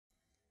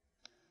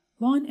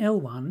Line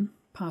L1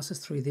 passes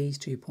through these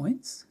 2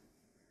 points.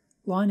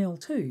 Line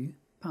L2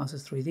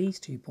 passes through these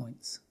 2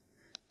 points.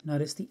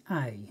 Notice the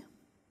A.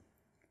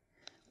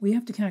 We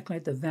have to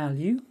calculate the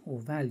value or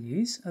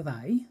values of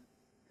A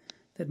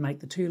that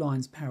make the 2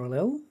 lines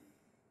parallel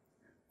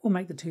or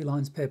make the 2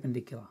 lines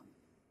perpendicular.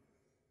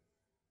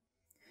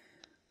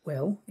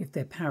 Well, if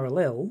they're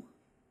parallel,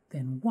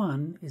 then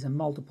one is a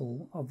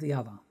multiple of the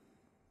other.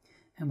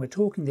 And we're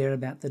talking there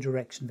about the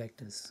direction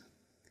vectors.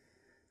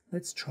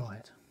 Let's try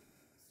it.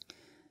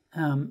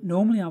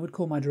 Normally I would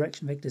call my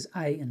direction vectors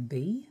A and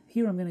B.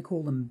 Here I'm going to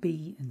call them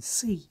B and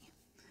C.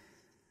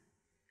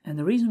 And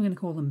the reason I'm going to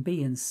call them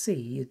B and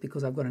C is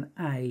because I've got an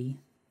A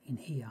in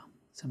here.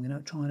 So I'm going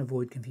to try and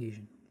avoid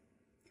confusion.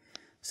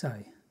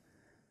 So,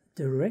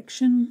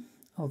 direction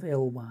of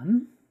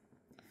L1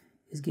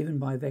 is given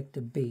by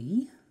vector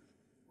B,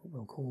 what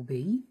we'll call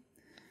B,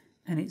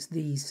 and it's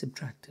these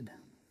subtracted.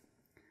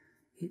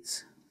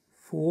 It's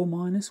 4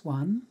 minus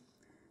 1,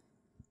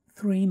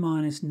 3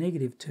 minus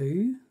negative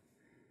 2,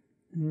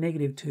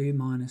 negative 2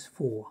 minus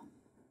 4.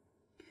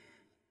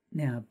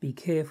 Now, be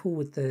careful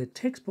with the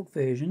textbook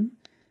version.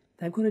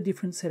 They've got a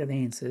different set of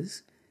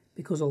answers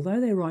because although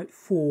they write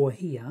 4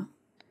 here,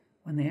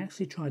 when they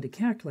actually tried to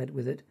calculate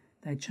with it,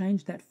 they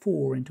changed that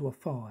 4 into a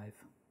 5.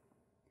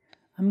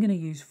 I'm going to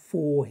use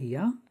 4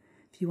 here.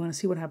 If you want to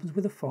see what happens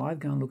with a 5,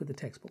 go and look at the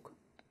textbook.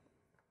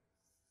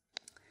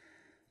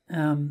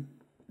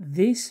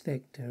 This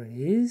vector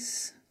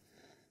is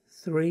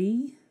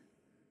 3,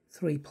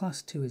 3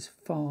 plus 2 is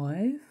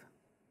 5,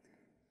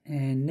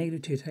 and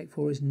negative 2 take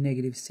 4 is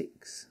negative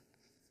 6.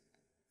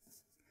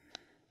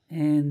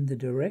 And the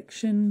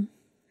direction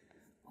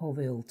of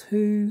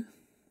L2,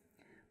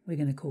 we're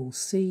going to call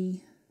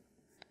C,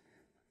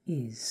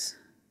 is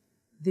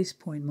this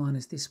point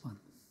minus this one.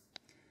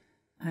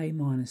 A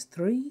minus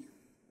 3,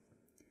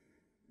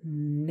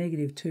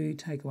 negative 2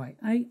 take away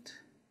 8,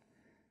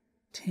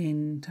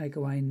 10 take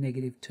away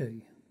negative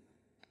 2,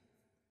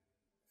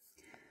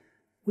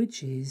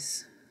 which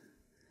is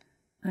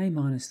A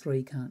minus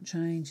 3 can't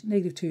change,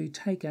 negative 2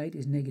 take 8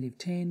 is negative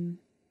 10,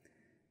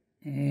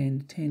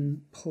 and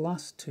 10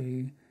 plus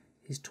 2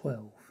 is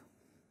 12.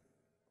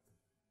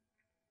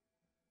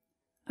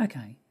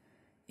 Okay,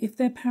 if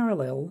they're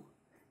parallel,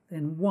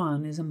 then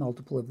one is a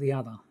multiple of the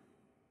other.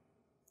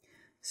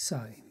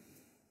 So,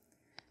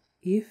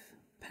 if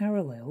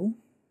parallel,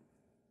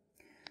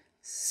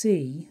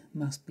 C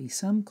must be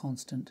some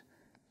constant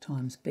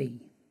times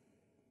B.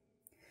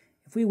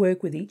 If we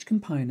work with each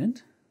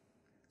component,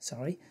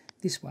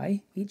 this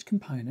way, each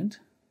component,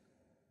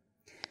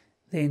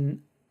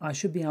 then I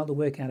should be able to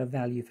work out a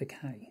value for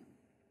K.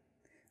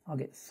 I'll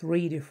get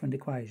 3 different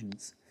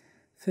equations.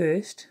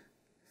 First,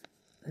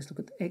 let's look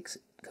at the X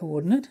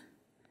coordinate.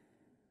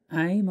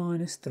 A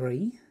minus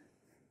 3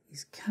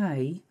 is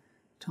K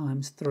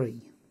times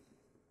 3,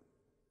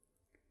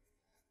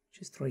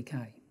 which is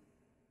 3K.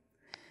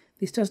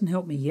 This doesn't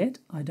help me yet.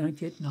 I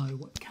don't yet know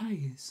what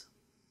K is.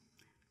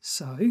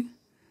 So,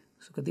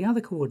 let's look at the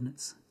other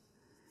coordinates.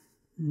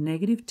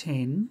 Negative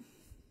 10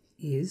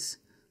 is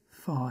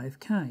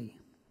 5K.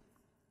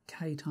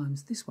 K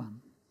times this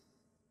one.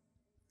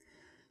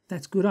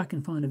 That's good, I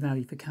can find a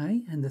value for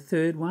K. And the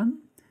third one,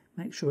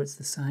 make sure it's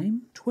the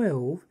same.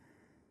 12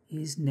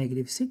 is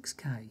negative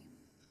 6K.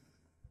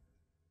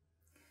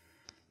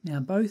 Now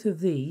both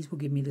of these will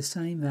give me the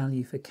same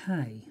value for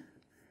K,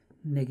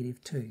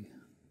 negative 2.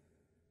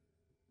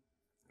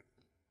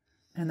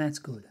 And that's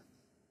good.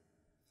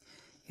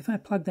 If I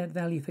plug that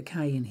value for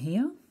K in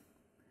here,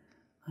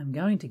 I'm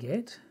going to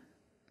get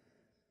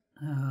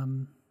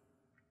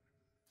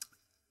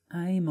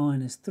A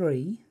minus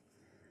 3,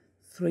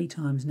 3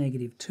 times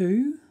negative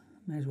 2,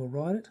 may as well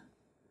write it.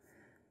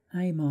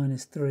 A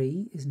minus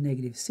 3 is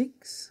negative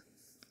 6.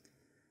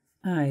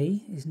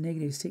 A is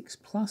negative 6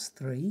 plus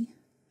 3.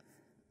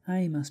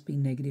 A must be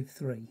negative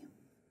 3.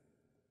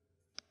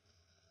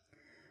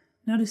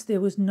 Notice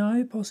there was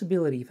no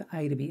possibility for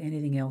A to be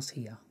anything else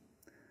here.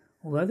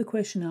 Although the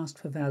question asked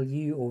for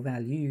value or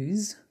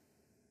values,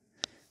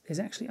 there's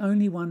actually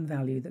only one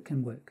value that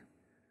can work.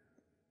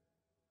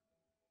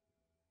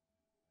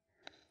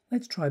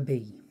 Let's try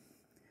B.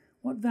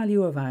 What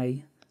value of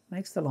A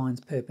makes the lines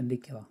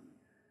perpendicular?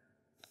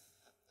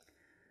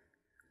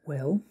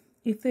 Well,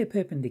 if they're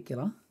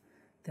perpendicular,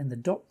 then the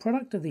dot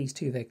product of these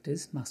two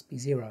vectors must be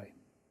 0.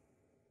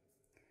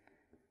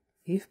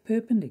 If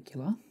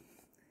perpendicular,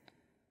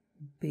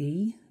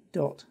 B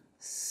dot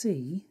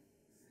C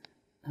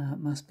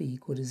must be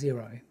equal to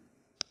 0.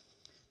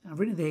 I've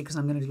written it there because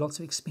I'm going to do lots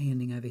of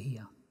expanding over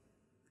here.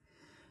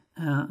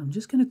 I'm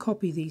just going to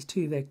copy these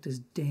two vectors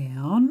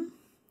down.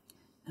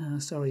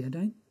 Sorry, I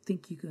don't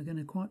think you're going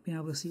to quite be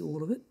able to see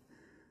all of it.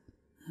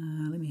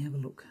 Let me have a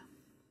look.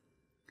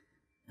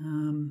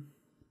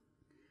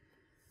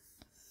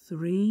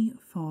 3,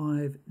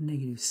 5,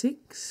 negative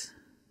 6,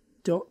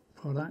 dot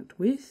product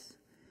with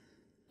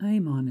A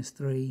minus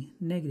 3,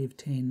 negative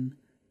 10,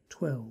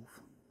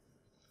 12.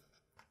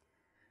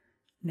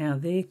 Now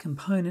they're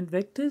component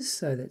vectors,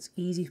 so that's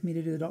easy for me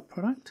to do the dot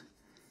product.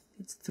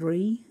 It's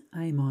 3,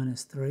 A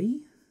minus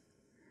 3,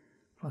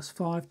 plus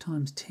 5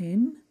 times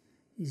 10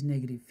 is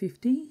negative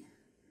 50,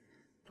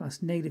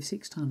 plus negative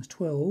 6 times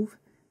 12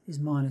 is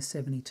minus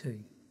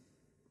 72.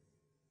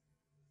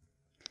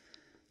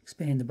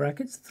 Expand the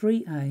brackets.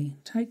 3a,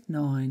 take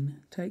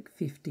 9, take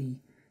 50,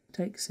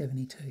 take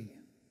 72.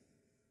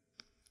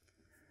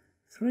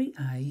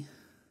 3a,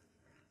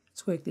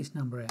 let's work this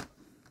number out.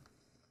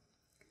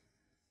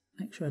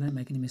 Make sure I don't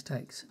make any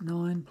mistakes.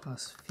 9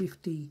 plus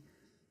 50,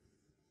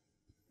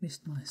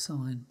 missed my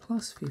sign,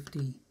 plus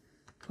 50,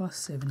 plus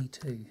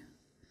 72,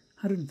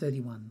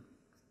 131,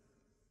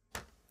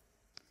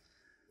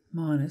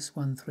 minus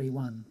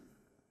 131.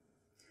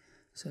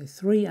 So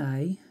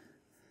 3a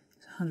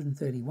is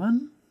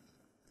 131,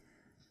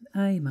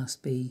 a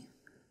must be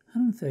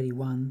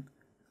 131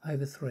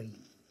 over 3.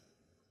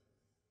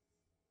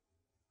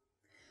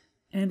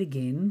 And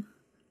again,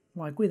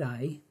 like with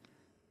a,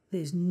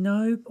 there's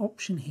no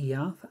option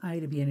here for a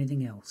to be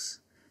anything else.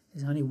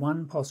 There's only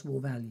one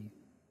possible value.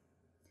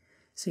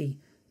 See,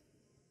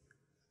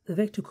 the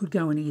vector could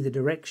go in either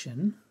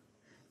direction,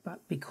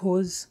 but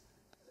because,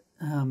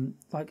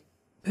 like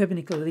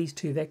perpendicular to these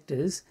two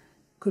vectors,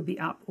 could be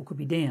up or could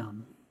be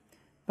down.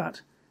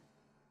 But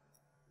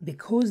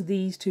because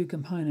these two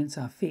components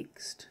are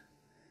fixed,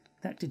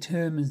 that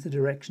determines the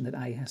direction that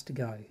a has to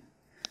go.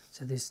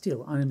 So there's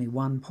still only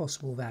one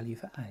possible value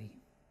for a.